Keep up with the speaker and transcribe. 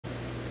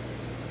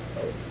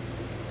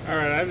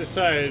Alright, I've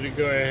decided to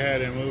go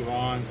ahead and move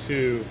on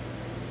to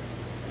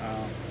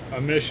a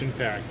mission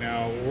pack.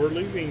 Now, we're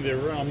leaving the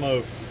realm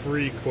of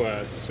free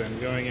quests and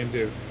going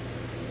into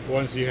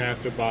ones you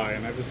have to buy.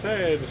 And I've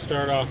decided to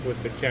start off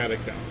with the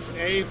Catacombs.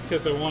 A,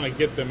 because I want to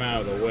get them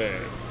out of the way.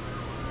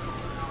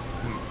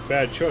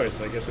 Bad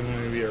choice. I guess I'm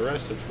going to be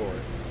arrested for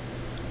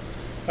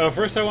it.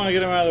 First, I want to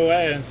get them out of the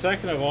way. And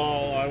second of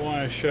all, I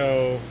want to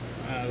show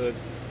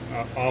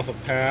off a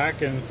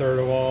pack. And third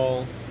of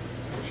all,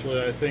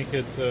 actually, I think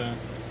it's a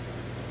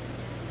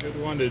good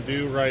one to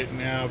do right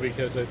now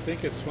because I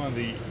think it's one of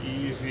the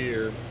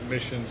easier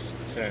missions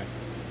to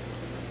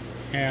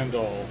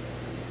handle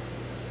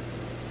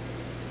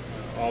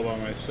all by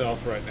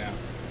myself right now.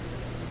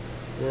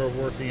 We're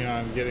working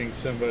on getting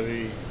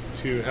somebody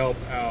to help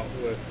out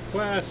with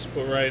quests,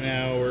 but right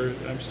now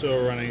I'm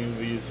still running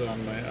these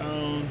on my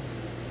own.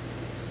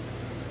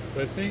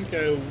 But I think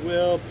I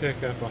will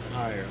pick up a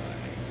higher lane.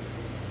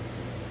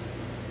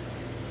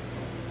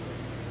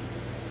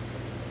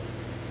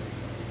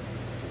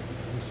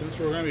 Since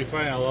we're going to be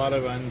fighting a lot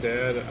of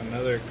undead,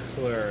 another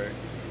cleric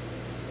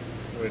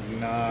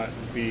would not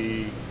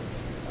be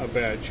a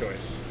bad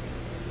choice.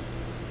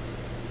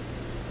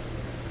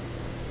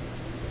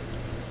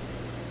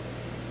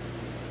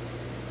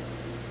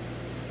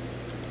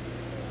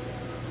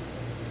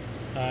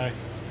 Hi,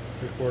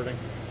 recording.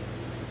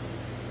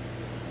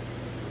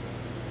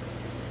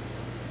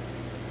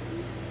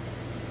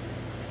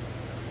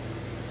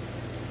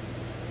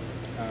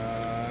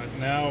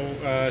 Now,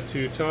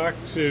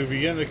 to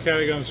begin the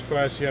Catacombs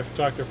quest, you have to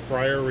talk to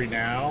Friar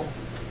now,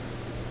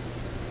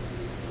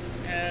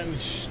 and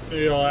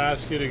he'll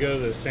ask you to go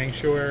to the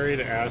Sanctuary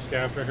to ask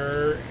after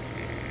her.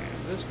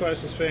 And this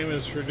quest is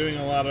famous for doing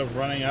a lot of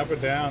running up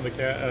and down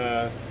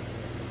the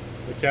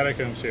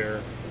Catacombs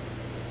here.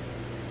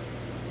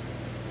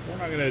 We're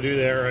not going to do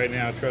that right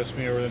now. Trust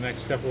me, over the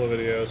next couple of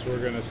videos, we're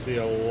going to see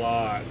a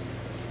lot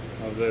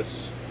of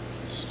this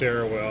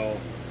stairwell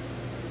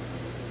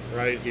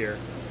right here.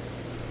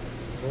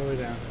 All the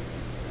way down.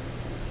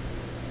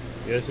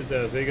 Yes, it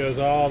does. It goes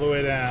all the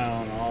way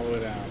down, all the way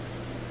down.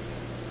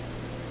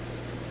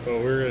 But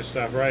we're going to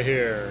stop right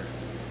here.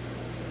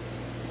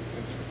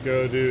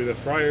 Go do the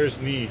Friar's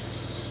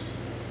niece.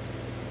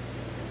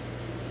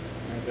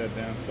 Write that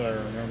down so I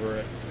remember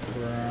it.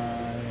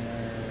 Friar's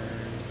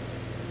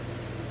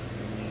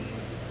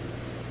niece.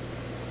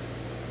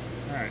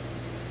 Alright.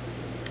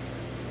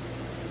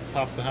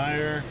 Pop the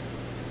higher.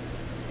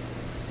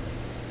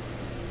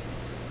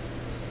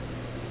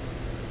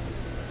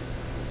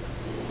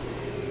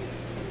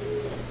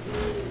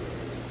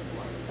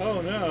 Oh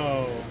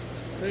no,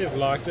 they've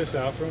locked us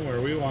out from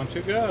where we want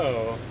to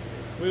go.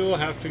 We will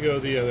have to go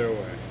the other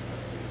way.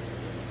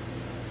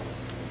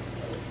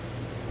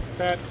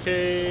 Bat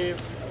cave.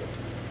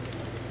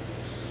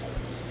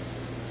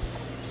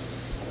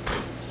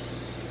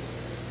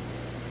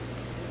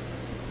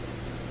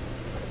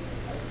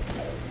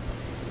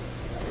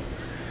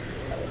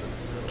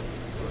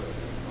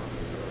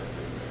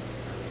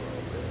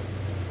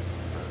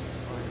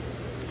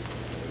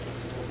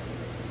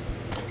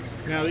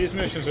 Now these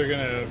missions are going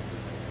to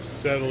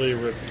steadily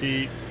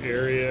repeat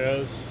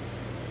areas.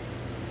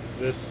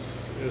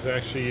 This is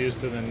actually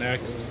used in the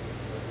next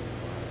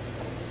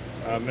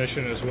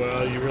mission as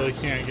well. You really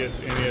can't get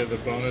any of the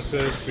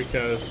bonuses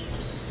because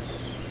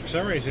for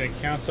some reason it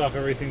counts off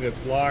everything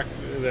that's locked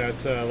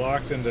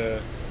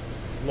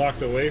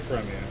away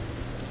from you.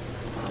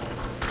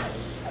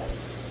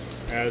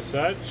 As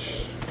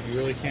such, you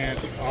really can't,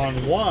 on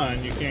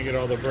one you can't get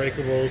all the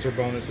breakables or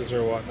bonuses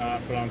or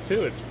whatnot, but on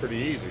two it's pretty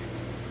easy.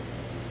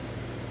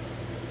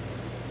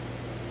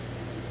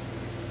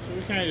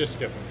 We kind of just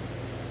skip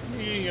them.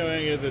 You can go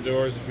and get the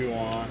doors if you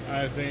want.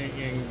 I think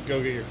you can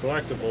go get your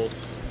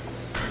collectibles.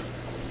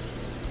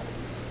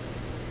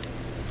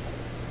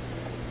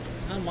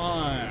 Come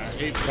on, I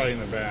hate fighting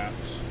the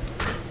bats.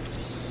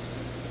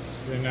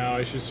 Then now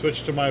I should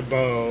switch to my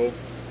bow.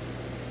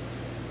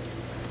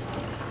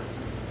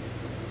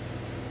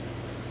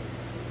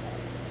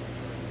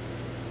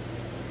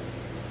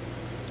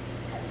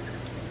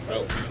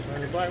 Oh,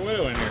 there's a Black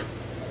Widow in here.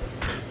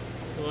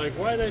 Like,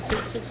 why did I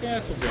take 6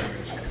 acid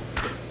damage?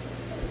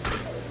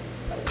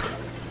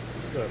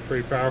 That's a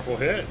pretty powerful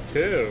hit,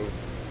 too.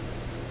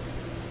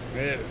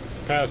 It's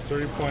past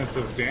 3 points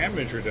of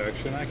damage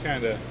reduction. I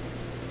kind of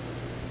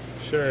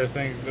sure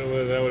think that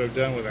would have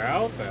done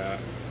without that.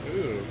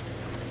 Ooh.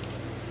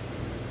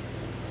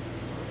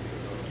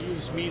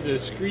 Gives me the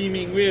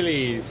screaming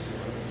willies.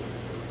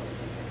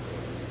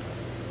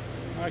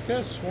 I could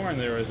have sworn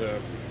there was a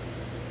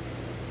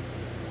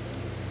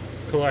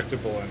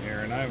collectible in here,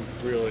 and I'm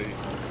really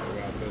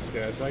about this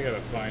guy, so I gotta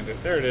find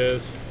it. There it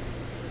is.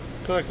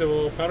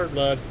 Collectible, powdered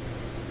blood.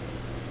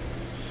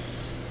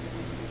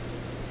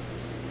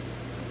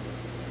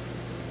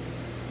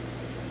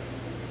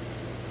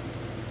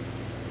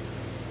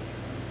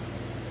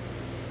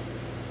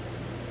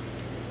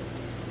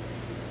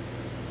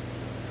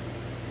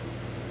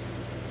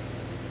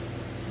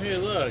 Hey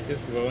look,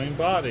 it's glowing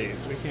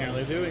bodies. We can't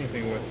really do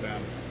anything with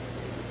them.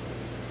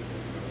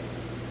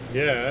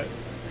 Yet.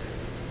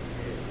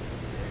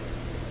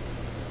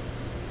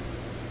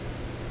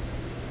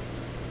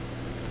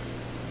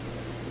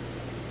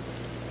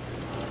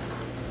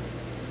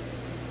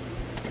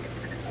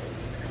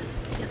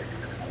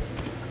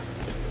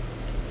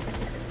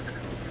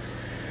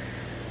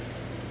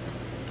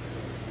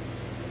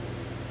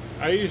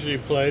 I usually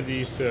play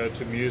these to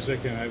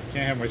music, and I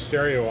can't have my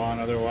stereo on,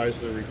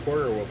 otherwise the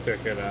recorder will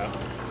pick it up.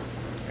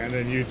 And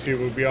then YouTube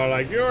will be all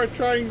like, "You're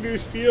trying to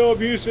steal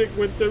music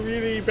with the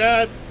really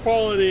bad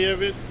quality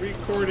of it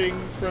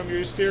recording from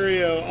your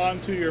stereo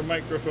onto your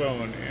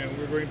microphone, and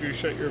we're going to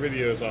shut your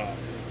videos off."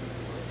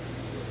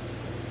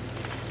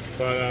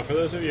 But for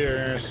those of you who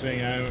are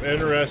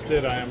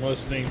interested, I am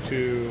listening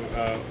to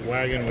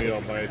Wagon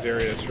Wheel by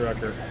Darius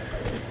Rucker.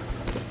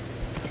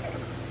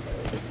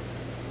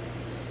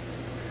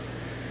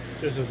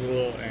 Just as a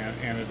little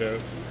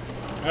anecdote.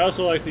 I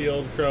also like the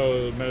Old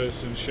Crow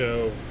Medicine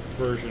Show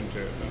version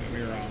too, don't get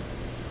me wrong.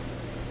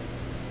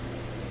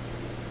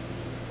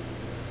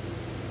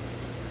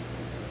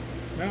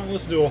 I don't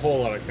listen to a whole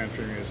lot of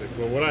country music,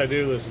 but what I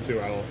do listen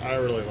to, I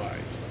really like.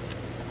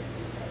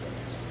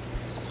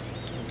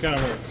 I'm kind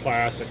of more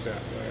classic that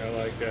way. I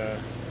like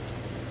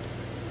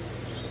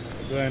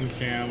Glenn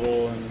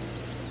Campbell and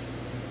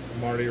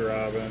Marty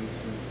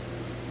Robbins and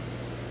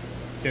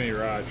Kenny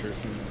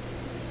Rogers, and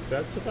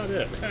that's about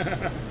it.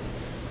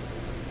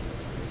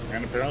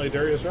 And apparently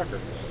Darius Rucker.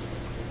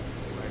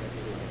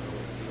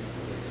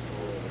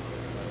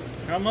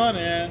 Come on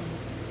in.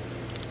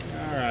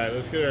 Alright,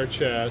 let's get our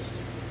chest.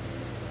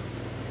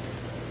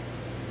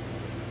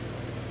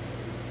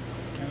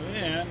 And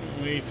then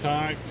we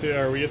talk to,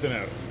 or we get the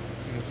note.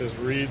 And it says,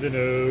 read the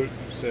note.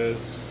 It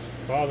says,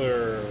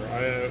 "Father,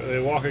 they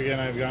walk again,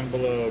 I've gone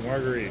below.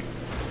 Marguerite.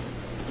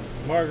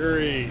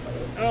 Marguerite.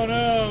 Oh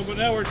no, but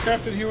now we're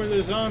trapped in here with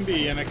a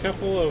zombie and a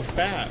couple of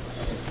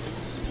bats."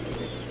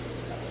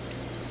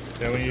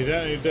 Yeah, when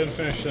you're done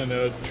finish the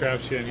note,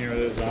 traps you in here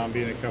with a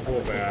zombie and a couple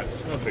of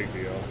bats. No big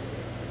deal.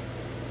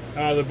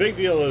 The big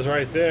deal is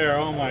right there.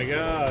 Oh my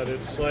god,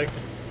 it's like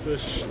the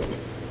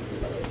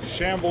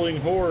shambling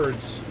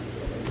hordes.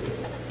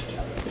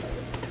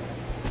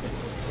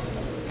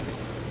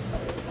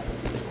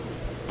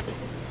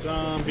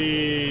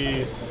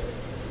 Zombies.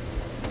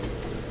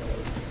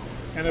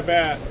 And a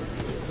bat.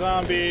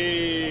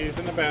 Zombies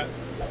and a bat.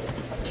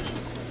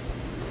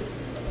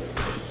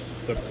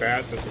 It's the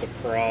bat that's the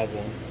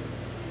problem.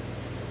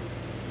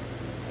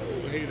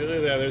 Oh, hey, look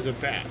at that. There's a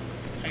bat.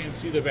 I can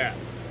see the bat.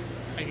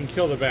 I can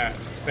kill the bat.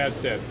 Bat's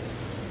dead.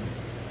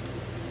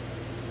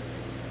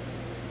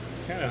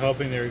 Kind of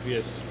hoping there would be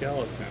a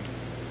skeleton.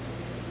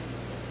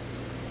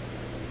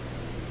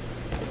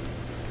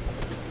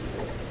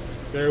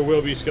 There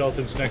will be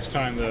skeletons next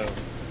time, though.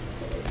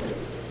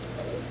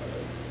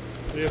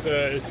 So you have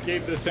to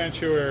escape the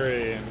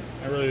sanctuary, and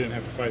I really didn't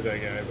have to fight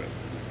that guy, but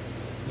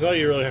because all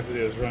you really have to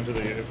do is run to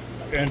the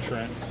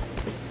entrance.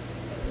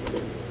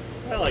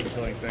 I like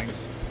killing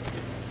things.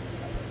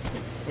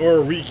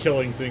 Or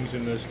re-killing things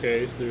in this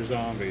case. They're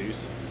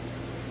zombies.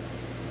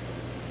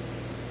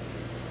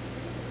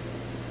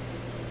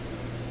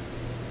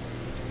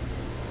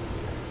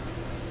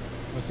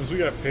 Well, since we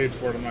got paid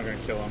for it, I'm not going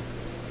to kill them.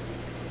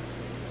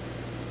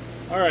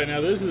 Alright,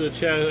 now this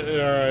is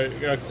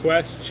a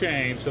quest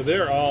chain, so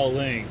they're all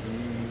linked.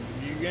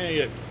 You're going to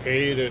get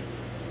paid at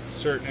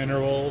certain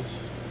intervals.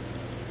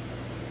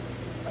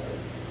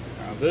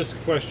 This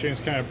quest chain is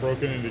kind of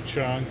broken into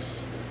chunks,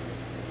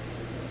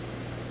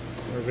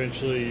 where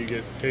eventually you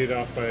get paid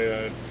off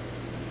by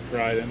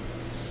Dryden.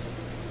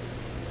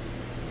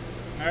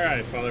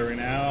 Alright, Father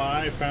Renow,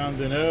 I found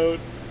the note.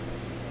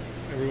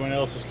 Everyone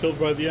else is killed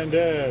by the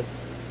undead.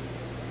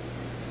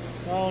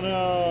 Oh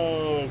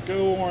no!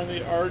 Go warn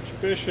the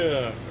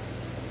Archbishop!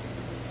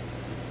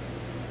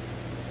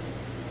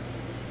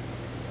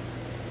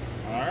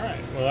 Alright,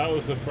 well that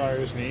was the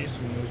Friar's niece,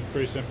 and it was a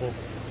pretty simple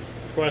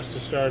quest to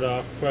start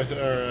off,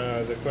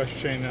 the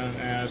quest chain known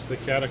as the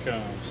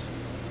Catacombs.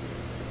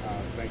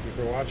 Thank you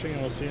for watching,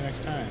 and we'll see you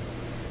next time.